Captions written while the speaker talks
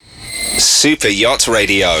Super Yacht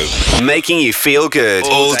Radio, making you feel good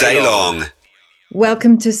all day long.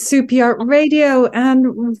 Welcome to Super Yacht Radio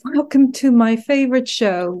and welcome to my favorite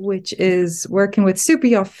show, which is working with Super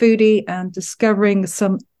Yacht Foodie and discovering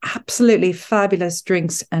some absolutely fabulous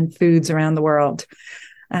drinks and foods around the world.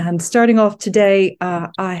 And starting off today,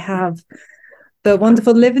 I have the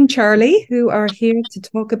wonderful Liv and Charlie, who are here to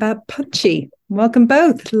talk about Punchy. Welcome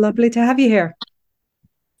both. Lovely to have you here.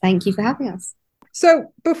 Thank you for having us.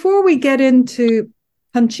 So before we get into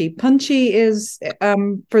Punchy is,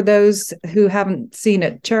 for those who haven't seen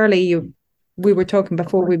it, Charlie, we were talking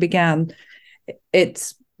before we began,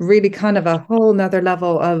 it's really kind of a whole nother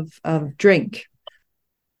level of drink.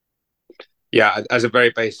 Yeah, as a very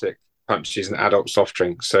basic, Punchy is an adult soft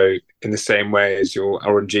drink. So in the same way as your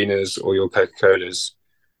Oranginas or your Coca-Colas,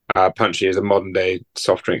 Punchy is a modern day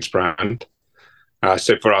soft drinks brand.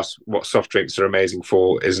 So for us, what soft drinks are amazing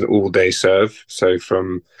for is an all-day serve. So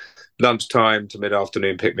from lunchtime to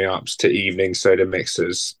mid-afternoon pick-me-ups to evening soda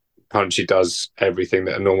mixers, Punchy does everything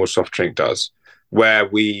that a normal soft drink does. Where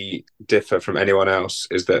we differ from anyone else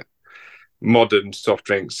is that modern soft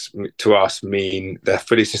drinks to us mean they're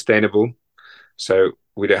fully sustainable. So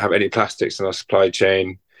we don't have any plastics in our supply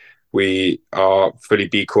chain. We are fully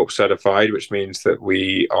B Corp certified, which means that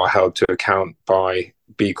we are held to account by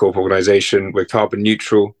B Corp organization. We're carbon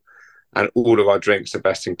neutral, and all of our drinks are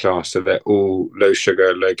best in class. So they're all low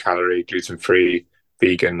sugar, low calorie, gluten-free,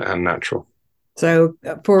 vegan and natural. So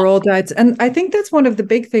for all diets. And I think that's one of the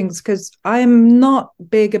big things, because I'm not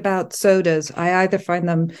big about sodas. I either find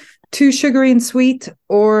them too sugary and sweet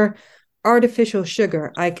or artificial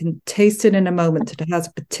sugar. I can taste it in a moment. It has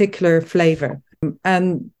a particular flavor.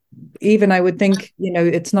 And even I would think,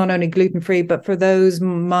 it's not only gluten-free, but for those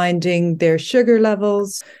minding their sugar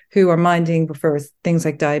levels, who are minding for things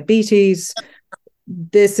like diabetes,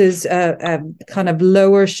 this is a kind of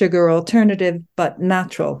lower sugar alternative, but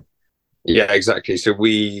natural. Yeah, exactly. So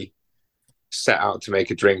we set out to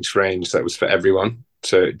make a drinks range that was for everyone.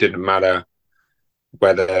 So it didn't matter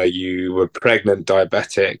whether you were pregnant,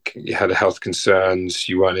 diabetic, you had health concerns,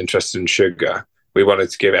 you weren't interested in sugar. We wanted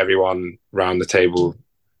to give everyone around the table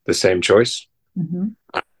the same choice. Mm-hmm.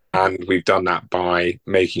 And we've done that by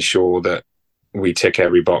making sure that we tick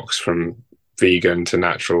every box, from vegan to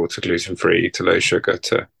natural to gluten-free to low sugar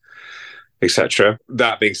to etc.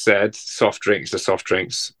 That being said, soft drinks are soft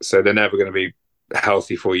drinks, so they're never going to be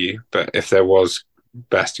healthy for you. But if there was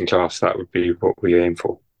best in class, that would be what we aim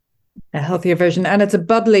for. A healthier version. And it's a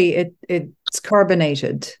bubbly, it's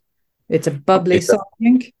carbonated. It's a bubbly soft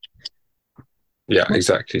drink. Yeah,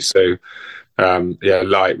 exactly. So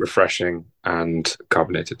light, refreshing and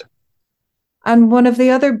carbonated. And one of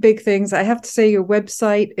the other big things, I have to say, your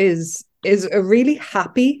website is a really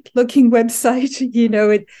happy looking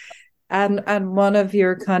website. And one of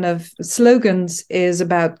your kind of slogans is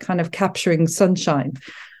about kind of capturing sunshine,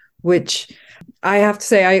 which I have to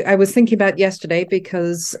say I was thinking about yesterday,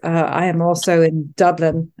 because I am also in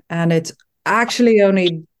Dublin, and it's actually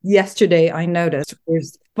only yesterday I noticed we're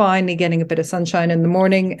finally getting a bit of sunshine in the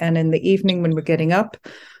morning and in the evening when we're getting up.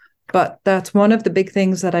 But that's one of the big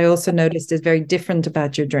things that I also noticed is very different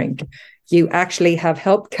about your drink. You actually have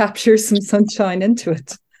helped capture some sunshine into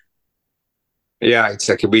it. Yeah,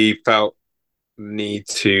 exactly. We felt need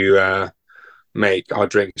to make our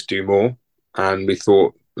drinks do more. And we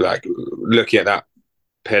thought, looking at that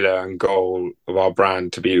pillar and goal of our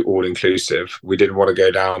brand to be all-inclusive, we didn't want to go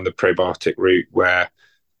down the probiotic route where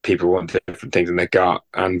people want different things in their gut.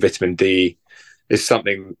 And vitamin D is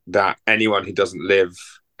something that anyone who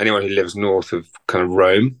lives north of kind of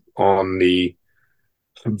Rome on the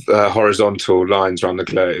horizontal lines around the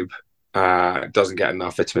globe doesn't get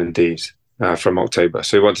enough vitamin D's from October.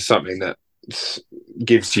 So we wanted something that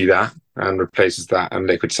gives you that and replaces that, and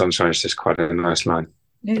liquid sunshine is just quite a nice line.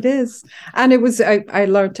 It is. And it was, I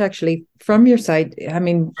learned actually from your site, I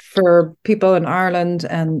mean, for people in Ireland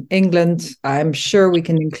and England, I'm sure we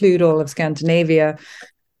can include all of Scandinavia.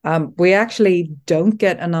 We actually don't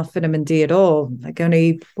get enough vitamin D at all. Like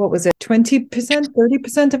only, 20%,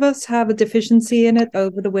 30% of us have a deficiency in it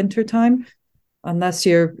over the winter time, unless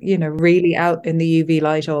you're, really out in the UV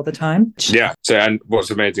light all the time. Yeah. So, and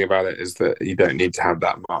what's amazing about it is that you don't need to have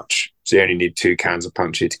that much. So you only need 2 cans of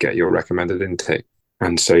Punchy to get your recommended intake.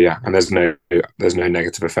 And so, and there's no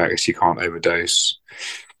negative effects. You can't overdose.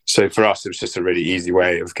 So for us, it was just a really easy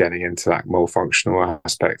way of getting into that more functional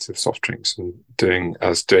aspect of soft drinks and doing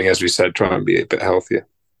as we said, trying to be a bit healthier.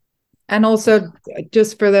 And also,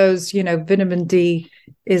 just for those, vitamin D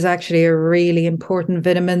is actually a really important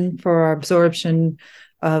vitamin for our absorption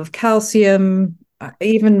of calcium,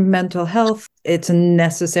 even mental health. it's a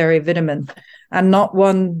necessary vitamin and not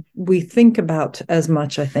one we think about as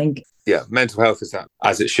much, I think. Yeah, mental health is that,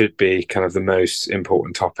 as it should be, kind of the most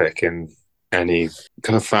important topic in any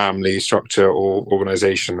kind of family structure or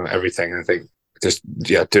organization or everything. I think just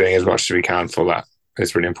doing as much as we can for that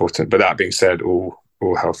is really important. But that being said, all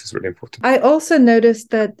health is really important. I also noticed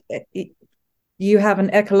that you have an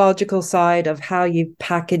ecological side of how you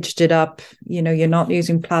packaged it up. You're not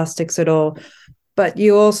using plastics at all, but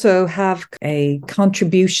you also have a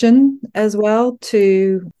contribution as well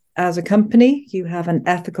as a company, you have an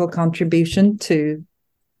ethical contribution to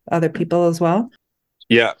other people as well.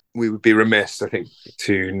 Yeah, we would be remiss, I think,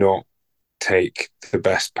 to not take the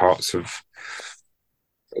best parts of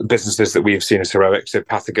businesses that we've seen as heroic. So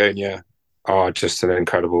Patagonia are just an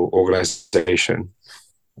incredible organization,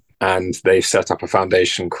 and they've set up a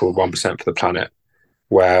foundation called 1% for the Planet,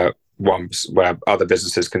 where other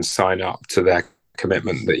businesses can sign up to their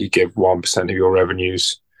commitment that you give 1% of your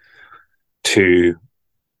revenues to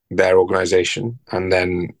their organization, and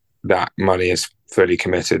then that money is fully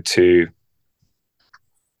committed to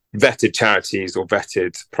vetted charities or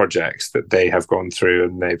vetted projects that they have gone through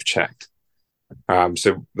and they've checked.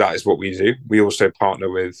 So that is what we do. We also partner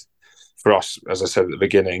with, for us, as I said at the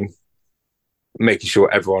beginning, making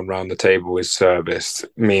sure everyone around the table is serviced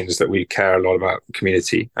means that we care a lot about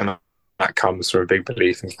community, and that comes from a big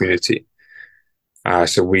belief in community.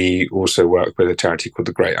 So we also work with a charity called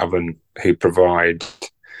The Great Oven, who provide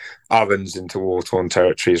ovens into war-torn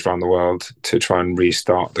territories around the world to try and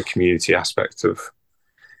restart the community aspect of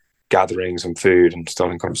gatherings and food and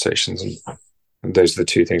starting conversations. And those are the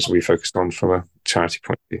two things we focused on from a charity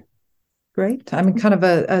point of view. Great. I mean, kind of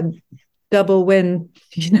a double win.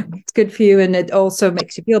 It's good for you, and it also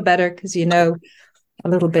makes you feel better because a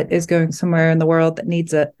little bit is going somewhere in the world that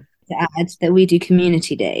needs it. To add that we do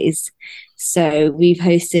community days. So we've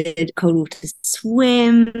hosted cold water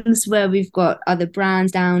swims where we've got other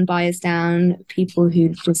brands down, buyers down, people who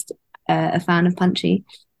just a fan of Punchy.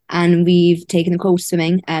 And we've taken the cold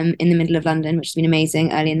swimming in the middle of London, which has been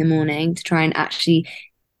amazing, early in the morning, to try and actually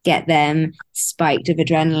get them spiked of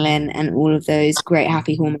adrenaline and all of those great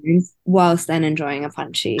happy hormones, whilst then enjoying a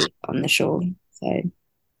Punchy on the shore. So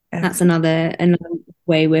that's another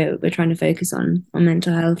way we're trying to focus on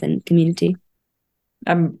mental health and community.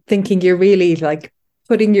 I'm thinking you're really like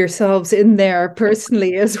putting yourselves in there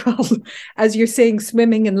personally as well, as you're saying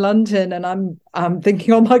swimming in London, and I'm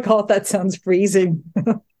thinking, oh my God, that sounds freezing.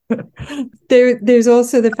 There's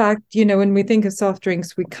also the fact, when we think of soft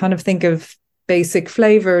drinks, we kind of think of basic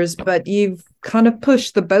flavors, but you've kind of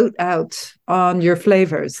pushed the boat out on your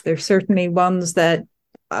flavors. There's certainly ones that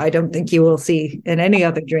I don't think you will see in any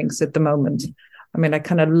other drinks at the moment. I mean, I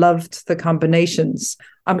kind of loved the combinations.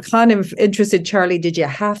 I'm kind of interested, Charlie, did you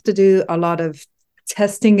have to do a lot of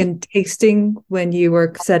testing and tasting when you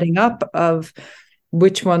were setting up of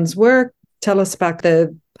which ones work? Tell us about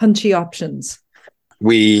the Punchy options.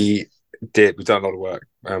 We've done a lot of work,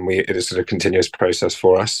 and it is sort of a continuous process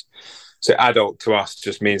for us. So adult to us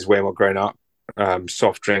just means way more grown up.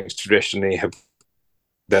 Soft drinks traditionally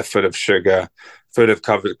they're full of sugar, full of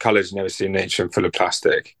colours you never see in nature, and full of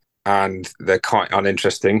plastic. And they're quite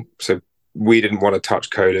uninteresting. So we didn't want to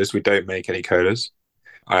touch colas. We don't make any colas.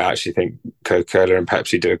 I actually think Coca-Cola and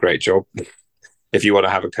Pepsi do a great job. If you want to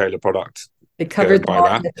have a cola product, they covered the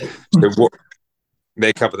market.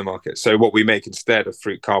 They cover the market. So what we make instead of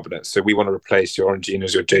fruit carbonates. So we want to replace your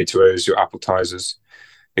Oranginas, your J2Os, your Appletizers,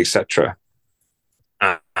 etc.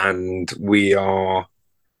 And we are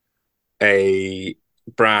a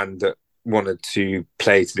brand that wanted to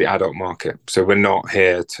play to the adult market. So we're not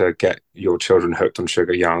here to get your children hooked on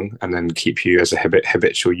sugar young and then keep you as a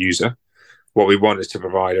habitual user. What we want is to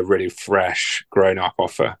provide a really fresh, grown-up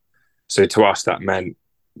offer. So to us, that meant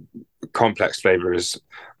complex flavors,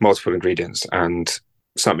 multiple ingredients, and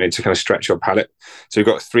something to kind of stretch your palate. So we've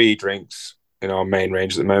got 3 drinks in our main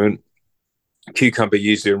range at the moment. Cucumber,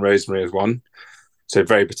 yuzu, and rosemary is one. So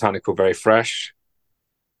very botanical, very fresh.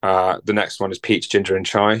 The next one is peach, ginger, and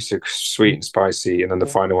chai, so sweet and spicy. And then the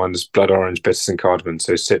final one is blood orange, bitters, and cardamom,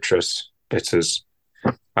 so citrus, bitters.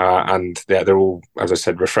 And they're all, as I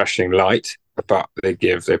said, refreshing, light, but they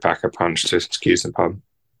pack a punch, to excuse the pun.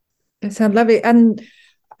 It sounds lovely. And,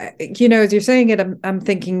 as you're saying it, I'm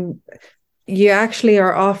thinking you actually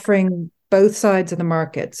are offering both sides of the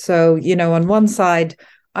market. So, on one side,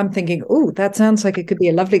 I'm thinking, oh, that sounds like it could be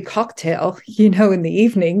a lovely cocktail, in the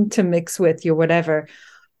evening to mix with your whatever.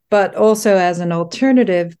 But also as an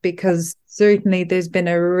alternative, because certainly there's been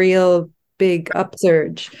a real big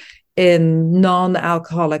upsurge in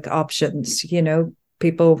non-alcoholic options.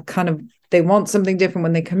 People they want something different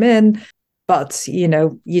when they come in, but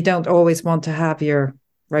you don't always want to have your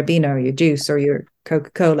Ribena, your juice, or your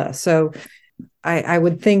Coca-Cola. So I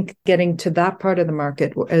would think getting to that part of the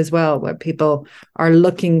market as well, where people are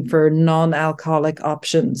looking for non-alcoholic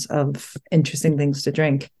options of interesting things to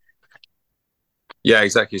drink. Yeah,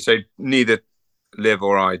 exactly. So neither Liv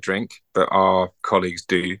or I drink, but our colleagues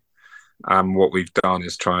do. What we've done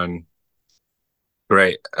is try and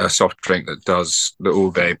create a soft drink that does the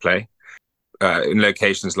all-day play. In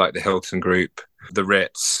locations like the Hilton Group, the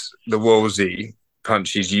Ritz, the Wolsey,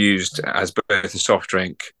 Punchy's used as both a soft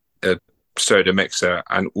drink, a soda mixer,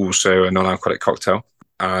 and also a non-alcoholic cocktail.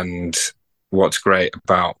 And what's great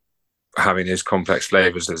about having these complex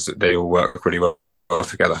flavors is that they all work really well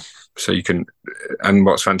together. So you can, and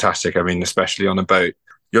what's fantastic, I mean, especially on a boat,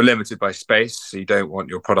 you're limited by space, so you don't want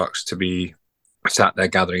your products to be sat there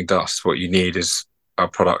gathering dust. What you need are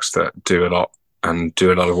products that do a lot and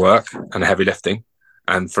do a lot of work and heavy lifting.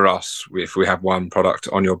 And for us, if we have one product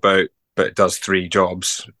on your boat but it does 3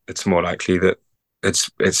 jobs, it's more likely that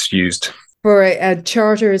it's used. For a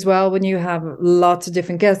charter as well, when you have lots of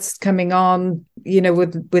different guests coming on,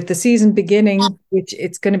 with the season beginning, which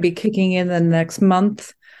it's going to be kicking in the next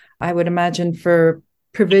month, I would imagine for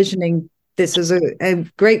provisioning, this is a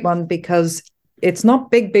great one because it's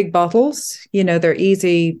not big bottles. They're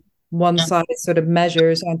easy one size sort of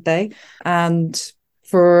measures, aren't they? And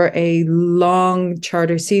for a long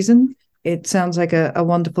charter season, it sounds like a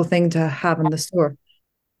wonderful thing to have in the store.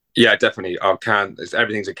 Yeah, definitely. Our can,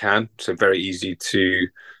 everything's a can, so very easy to,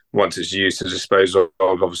 once it's used, to dispose of,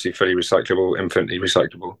 obviously fully recyclable, infinitely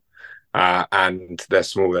recyclable. And they're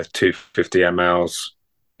small, they're 250 mLs.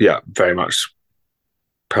 Yeah, very much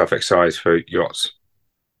perfect size for yachts.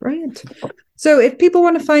 Brilliant. So if people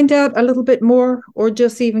want to find out a little bit more or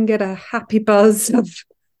just even get a happy buzz of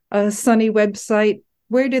a Sunny website,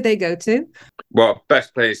 where do they go to? Well,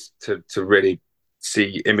 best place to really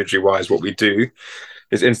see imagery-wise what we do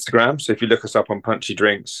is Instagram. So if you look us up on Punchy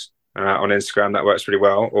Drinks on Instagram, that works really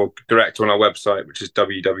well, or direct on our website, which is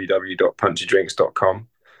www.punchydrinks.com.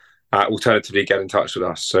 Alternatively, get in touch with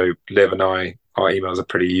us. So Liv and I, our emails are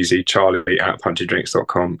pretty easy,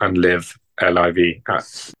 charlie@punchydrinks.com and Liv, L-I-V,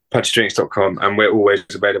 @punchydrinks.com. And we're always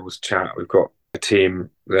available to chat. We've got a team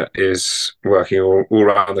that is working all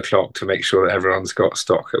around the clock to make sure that everyone's got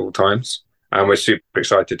stock at all times. And we're super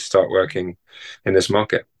excited to start working in this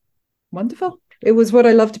market. Wonderful. It was what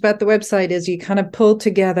I loved about the website is you kind of pull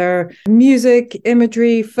together music,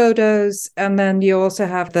 imagery, photos, and then you also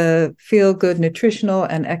have the feel-good nutritional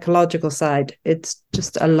and ecological side. It's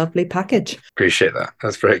just a lovely package. Appreciate that.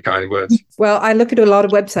 That's very kind words. Well, I look at a lot of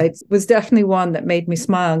websites. It was definitely one that made me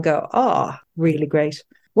smile and go, really great.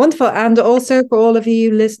 Wonderful. And also for all of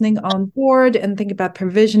you listening on board and think about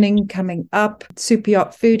provisioning coming up, Super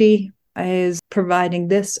Yacht Foodie is providing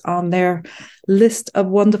this on their list of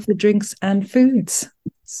wonderful drinks and foods.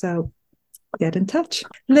 So get in touch.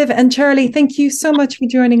 Liv and Charlie, thank you so much for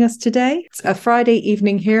joining us today. It's a Friday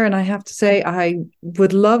evening here, and I have to say I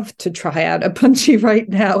would love to try out a Punchy right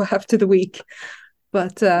now after the week,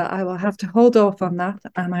 but I will have to hold off on that,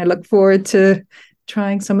 and I look forward to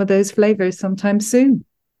trying some of those flavors sometime soon.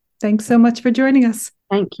 Thanks so much for joining us.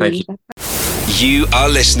 Thank you. You are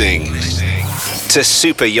listening to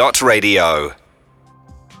Super Yacht Radio.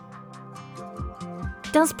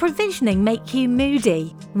 Does provisioning make you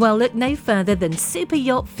moody? Well, look no further than Super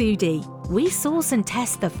Yacht Foodie. We source and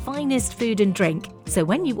test the finest food and drink, so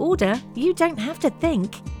when you order, you don't have to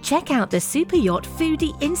think. Check out the Super Yacht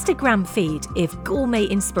Foodie Instagram feed if gourmet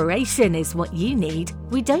inspiration is what you need.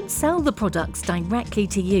 We don't sell the products directly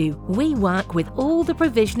to you. We work with all the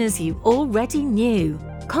provisioners you already knew.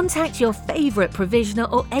 Contact your favourite provisioner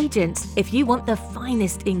or agent if you want the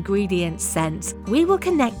finest ingredients sent. We will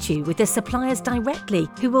connect you with the suppliers directly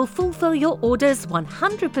who will fulfil your orders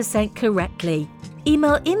 100% correctly.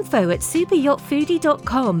 Email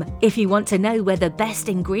info@superyachtfoodie.com if you want to know where the best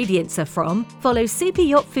ingredients are from. Follow Super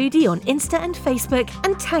Yacht Foodie on Insta and Facebook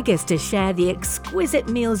and tag us to share the exquisite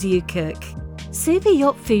meals you cook. Super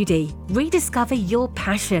Yacht Foodie. Rediscover your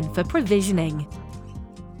passion for provisioning.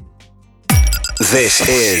 This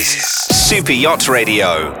is Super Yacht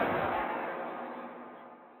Radio.